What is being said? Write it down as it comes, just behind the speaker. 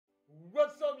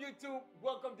What's up, YouTube?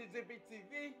 Welcome to Zippy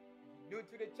TV. If you're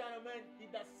new to the channel, man,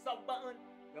 hit that sub button.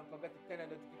 Don't forget to turn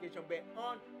the notification bell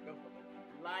on. Don't forget to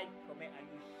like, comment, and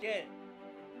you share.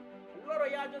 A lot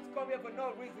of y'all just come here for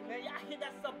no reason, man. Y'all hit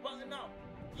that sub button up.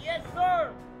 Yes,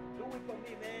 sir. Do it for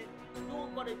me, man. Do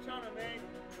it for the channel, man.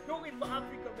 Do it for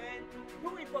Africa, man.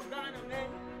 Do it for Ghana,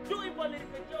 man. Do it for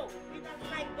Lyrical Joe. Hit that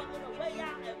like button away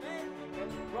out there, man.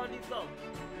 Let's run this up.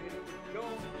 Lyrical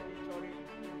Joe,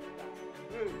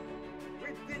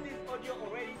 we did this audio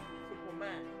already,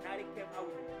 Superman. Now they came out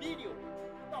with a video.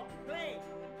 Stop playing.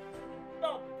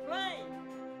 Stop playing.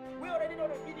 We already know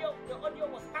the video, the audio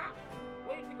was hot.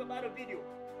 What do you think about the video?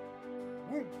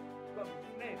 Boom. Got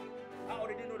flame. I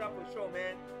already know that for sure,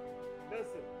 man.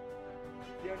 Listen.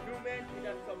 You're new, man. Hit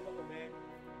that sub button, man.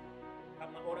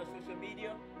 Have my other social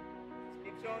media.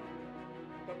 Description.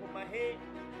 Top of my head.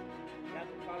 You have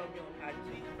to follow me on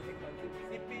IG. Click on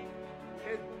Zippy.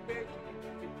 Facebook page.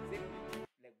 Zippy.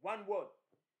 Like one word.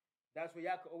 That's where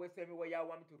y'all can always tell me what y'all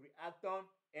want me to react on.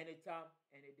 Anytime,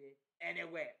 any day,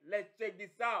 anywhere. Let's check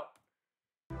this out.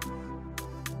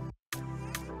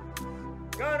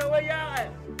 Ghana, where y'all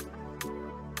at?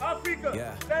 Africa,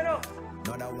 yeah. Stand up.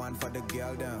 Another one for the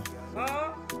girl down.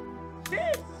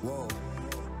 Shit. Whoa,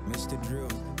 Mr. Drill.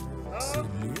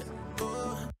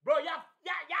 Bro, y'all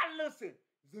listen.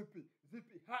 Zippy,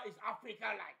 how is Africa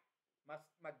like?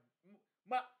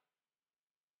 My,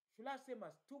 should I say my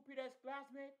stupidest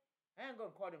classmate? I ain't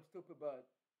gonna call them stupid, but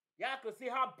y'all can see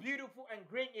how beautiful and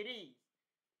great it is.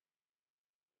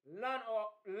 Land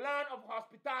of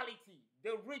hospitality,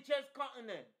 the richest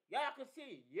continent. Y'all can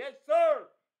see, yes sir.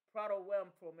 Proud of where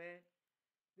I'm from, man.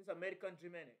 This American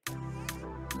dream, ain't it?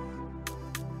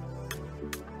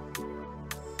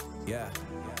 Yeah,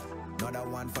 another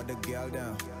one for the girl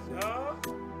down.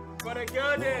 For the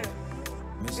girl there.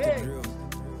 Mr. Hey. Drill.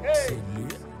 Hey.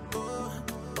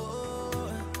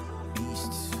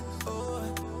 Beast.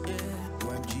 Yeah.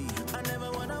 OMG. I never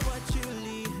wanna watch you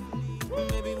leave.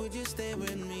 Baby, would you stay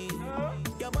with me?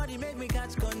 Your body make me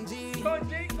catch congee.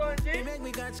 It make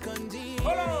me catch congee.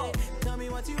 Hold on. Tell me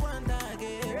what you want, I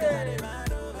give. Hey.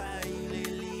 Mad over you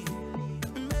lately.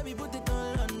 Baby, put it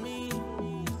all on me.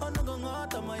 Oh, no, go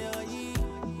out on my eye.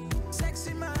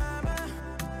 Sexy mama,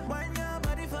 wind your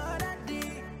body for that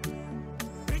D.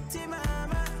 Pretty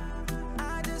mama,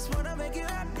 I just wanna make you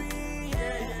happy.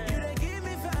 Yeah. You done give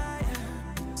me fire,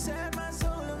 set my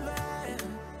soul on fire.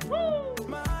 Woo.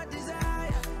 My heart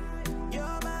desire,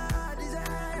 you're my heart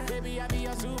desire. Baby, I be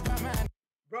your Superman.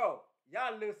 Bro,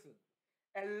 y'all listen.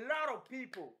 A lot of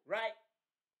people, right?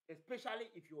 Especially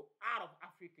if you're out of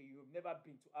Africa, you've never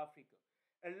been to Africa.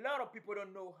 A lot of people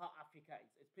don't know how Africa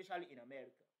is, especially in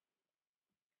America.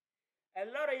 A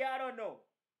lot of y'all don't know.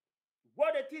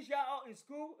 What they teach y'all in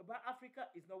school about Africa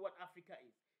is not what Africa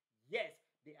is. Yes,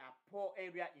 there are poor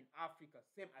areas in Africa,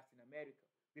 same as in America.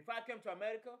 Before I came to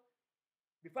America,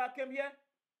 before I came here,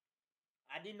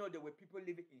 I didn't know there were people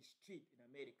living in street in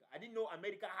America. I didn't know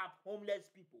America have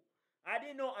homeless people. I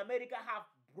didn't know America have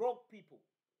broke people.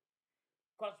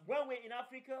 Because when we're in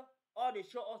Africa, all they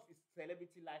show us is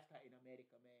celebrity lifestyle in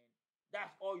America, man.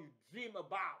 That's all you dream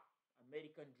about.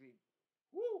 American dream.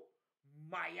 Woo!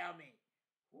 Miami.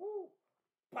 Woo!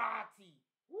 Party.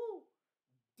 Woo!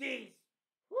 This.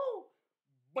 Woo!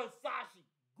 Versace.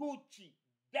 Gucci.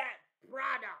 That.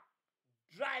 Prada.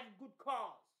 Drive good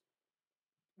cars.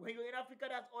 When you're in Africa,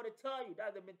 that's all they tell you.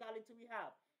 That's the mentality we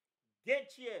have. Get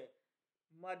here.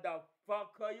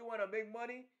 Motherfucker, you want to make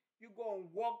money? You go and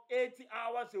work 80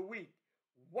 hours a week.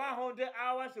 100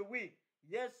 hours a week.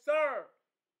 Yes, sir.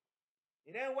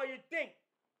 It ain't what you think.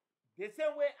 The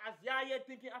same way as y'all here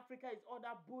thinking Africa is all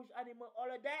that bush animal,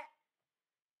 all of that.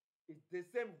 It's the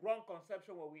same wrong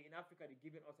conception what we in Africa they're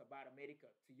giving us about America.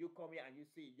 Till you come here and you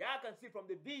see. Y'all can see from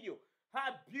the video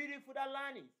how beautiful that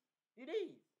land is. It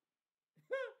is.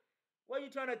 What are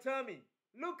you trying to tell me?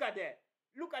 Look at that.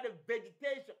 Look at the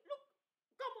vegetation. Look.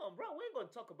 Come on, bro. We ain't going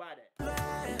to talk about it.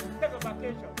 Take a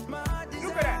vacation.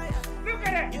 Look at that. Look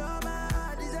at that. You're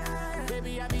my desire.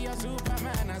 Baby, I be your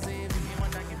Superman. I say,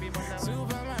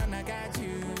 Superman, I got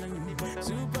you.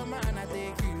 Superman, I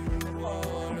take you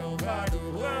all over the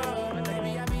world.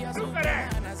 Baby, I be your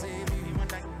Superman. I say,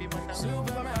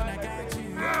 Superman, I got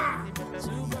you.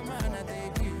 Superman, I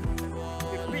take you all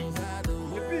over the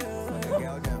world.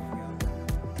 Girl down.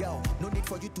 Yo, no need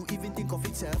for you to even think of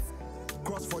itself.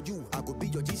 Cross for you, I go be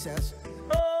your Jesus.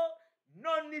 Oh,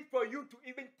 no need for you to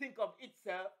even think of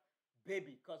itself.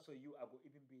 Baby, because of you, I go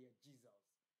even be a Jesus.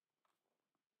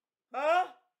 Huh?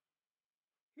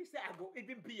 He said, I go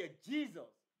even be a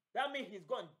Jesus. That means he's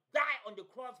going to die on the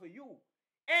cross for you.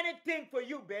 Anything for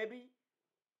you, baby.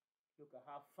 Look at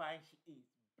how fine she is.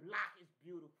 Black is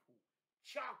beautiful.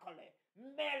 Chocolate,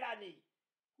 melody.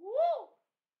 Woo!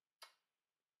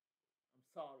 I'm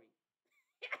sorry.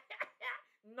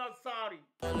 Not sorry.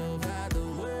 All over the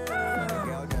world.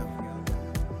 Girl, them.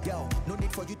 Yo, no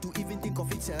need for you to even think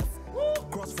of itself.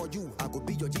 Cross for you, I go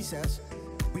be your Jesus.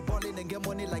 We ballin' and get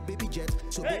money like baby jet.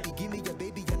 So baby, give me your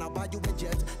baby and I'll buy you a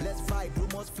jet. Let's vibe,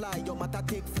 rumors fly, your matter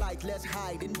take flight. Let's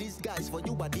hide in disguise for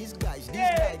you, but these guys. This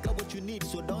guy got what you need,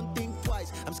 so don't think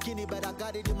twice. I'm skinny, but I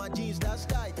got it in my jeans, that's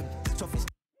tight.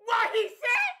 What he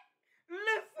said?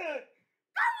 Listen,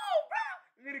 come on, bro.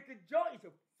 Lyrical Joe is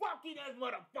a fucking ass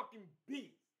motherfucking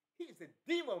beast. He is a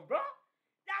demon, bro.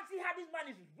 Y'all see how this man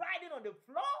is riding on the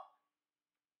floor?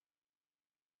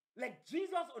 Like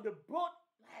Jesus on the boat,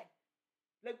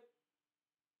 like,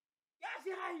 y'all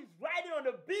see how he's riding on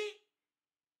the beat?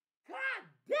 God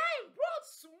damn, bro,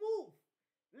 smooth.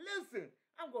 Listen,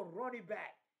 I'm gonna run it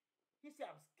back. He said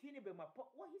I'm skinny, but my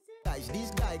what he said? Guys,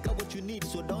 this guy got what you need,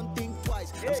 so don't think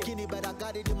twice. I'm skinny, but I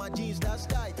got it in my jeans, that's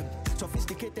tight.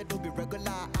 Sophisticated, don't be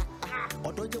regular.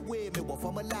 Although you weigh me, what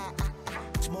formula?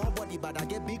 Small body, but I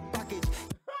get big package.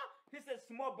 He said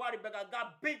small body, but I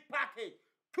got big package.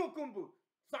 Cucumber,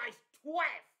 size 12.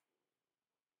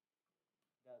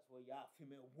 That's what y'all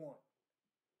female want.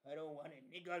 I don't want a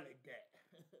nigga like that.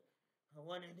 I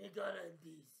want a nigga like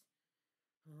this.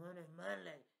 I want a man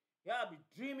like y'all be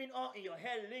dreaming on in your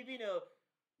head, living a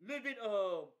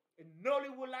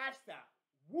Nollywood lifestyle.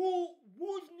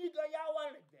 Whose nigga y'all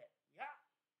want like that? Yeah.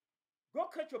 Go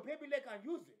cut your baby leg and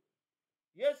use it.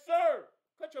 Yes, sir.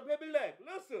 Cut your baby leg.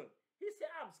 Listen. He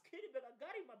said I'm skinny, but I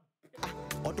got him a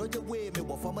although you weigh me,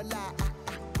 what formula?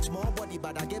 Small body,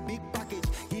 but I get big package.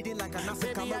 Hidden like an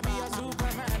African. Baby, I be a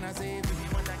Superman, I say,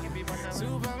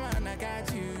 Superman, I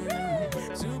got you.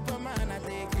 Superman, I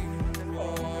take you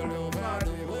all over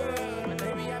the world.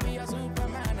 Baby, I be a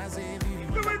Superman, I say,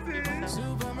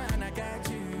 Superman, I got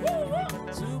you.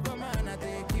 Superman, I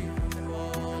take you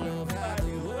all over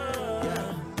the world.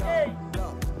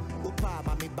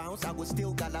 Me bounce, I will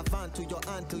still gallivant to your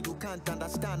aunt till you can't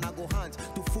understand. I go hands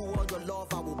to fool all your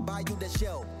love, I will buy you the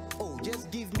shell. Oh, just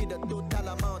give me the total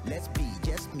amount. Let's be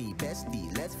just me,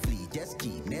 bestie. Let's flee, just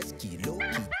keep, next key, low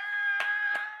key.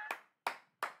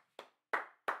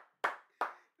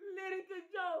 Lyrical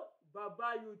Joe,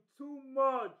 Baba, you too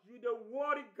much. You the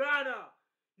worry Ghana.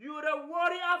 You the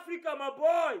worry Africa, my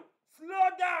boy. Slow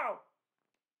down.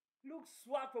 Look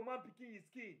swag for man picking his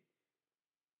skin.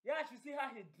 Yeah, you see how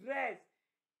he dressed.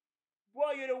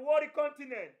 Boy, you're the worry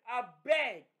continent. I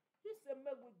beg. He said,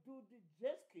 man, we do the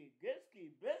jet ski,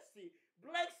 Bessie,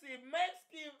 Black Sea,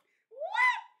 Mexican.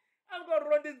 What? I'm gonna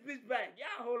run this bitch back.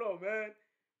 Yeah, hold on, man.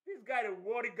 This guy the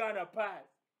worry Ghana pass.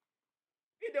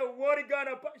 He the worry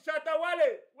Ghana pass.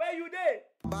 Shatawale, where you there?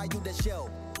 Buy you the shell.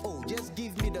 Oh, just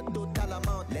give me the total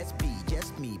amount. Let's be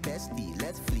just me, bestie.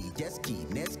 Let's flee, just keep,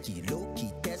 next key, low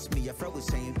key. Test me, your friend was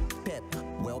saying Pep.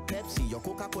 Well, Pepsi, your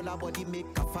Coca-Cola body make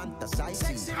a fantasize.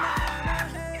 Sexy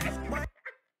man.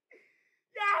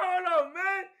 Yeah, hold on,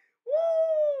 man.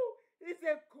 Woo! He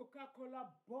said Coca-Cola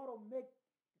bottle make,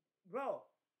 bro.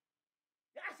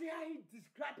 You see how he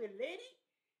described a lady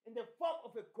in the form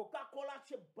of a Coca-Cola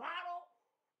shaped bottle?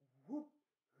 Whoop.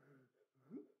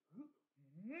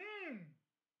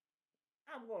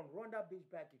 I'm gonna run that bitch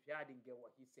back if y'all didn't get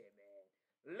what he said, man.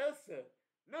 Listen.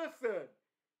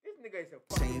 This nigga is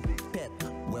a same Pep.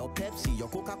 Well, Pepsi, your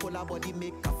Coca-Cola body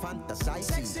make a fantasize.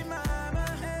 Sexy mama,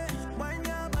 hey, wind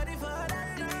your body for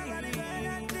that.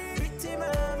 Pretty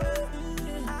mama,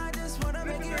 I just wanna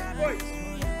make you happy.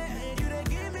 Yeah, you done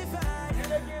give me fire.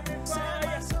 Set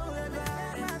my soul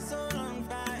alive, my soul on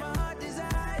fire. My heart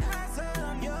desire, my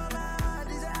soul, you're my heart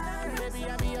desire. Baby,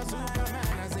 I be a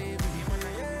Superman, I say,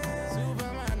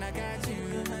 Superman, I got you.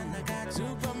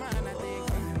 Superman, I take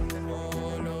you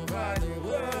all over the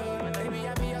world. Baby, I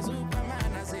be a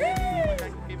Superman, I say,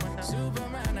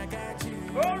 Superman, I got you.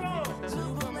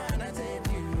 Superman, I take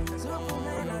you.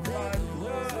 Superman, I take you.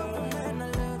 Superman, I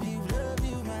love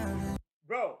you, man.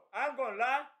 Bro, I'm gonna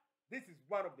lie. This is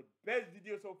one of the best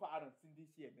videos so far I done seen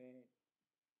this year, man.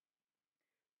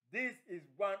 This is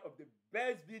one of the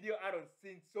best video I done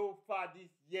seen so far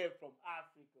this year from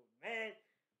Africa, man.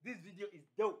 This video is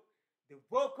dope. The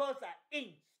vocals are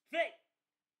in straight.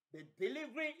 The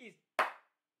delivery is.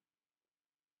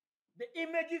 The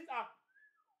images are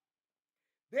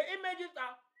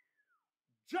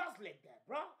just like that,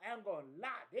 bro. I ain't gonna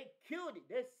lie. They killed it.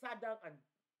 They sat down and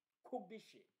cooked this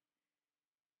shit.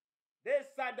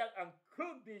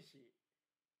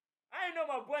 I know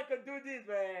my boy can do this,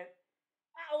 man.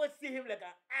 I always see him like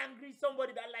an angry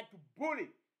somebody that like to bully.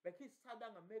 Like he sat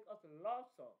down and make us a love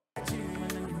song.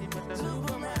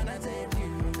 Superman, I take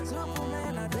you.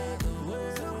 Superman, I take the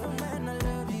world. Superman, I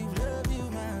love you,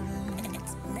 man.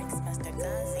 It's Mix Master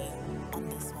Gazi on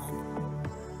this one.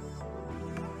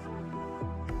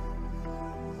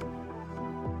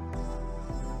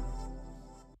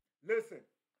 Listen,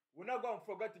 we're not going to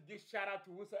forget to give shout out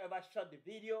to whosoever shot the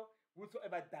video,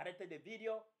 whosoever directed the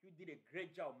video. You did a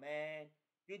great job, man.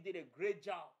 You did a great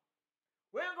job.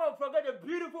 We ain't going to forget the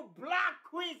beautiful black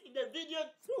queens in the video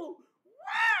too.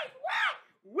 Why?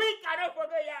 We cannot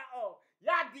forget y'all all.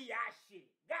 Y'all did y'all shit.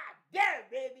 God damn,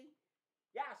 baby.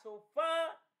 Y'all so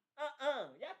fun.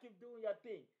 Y'all keep doing your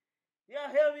thing. Y'all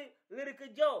hear me?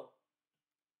 Lyrical Joe.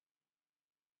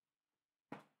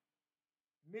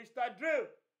 Mr. Drew.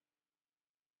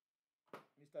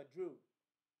 Mr. Drew.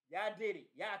 Y'all did it.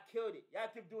 Y'all killed it.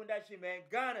 Y'all keep doing that shit, man.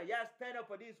 Ghana, y'all stand up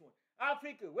for this one.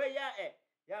 Africa, where y'all at?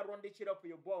 Y'all run this shit up for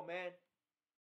your boy, man.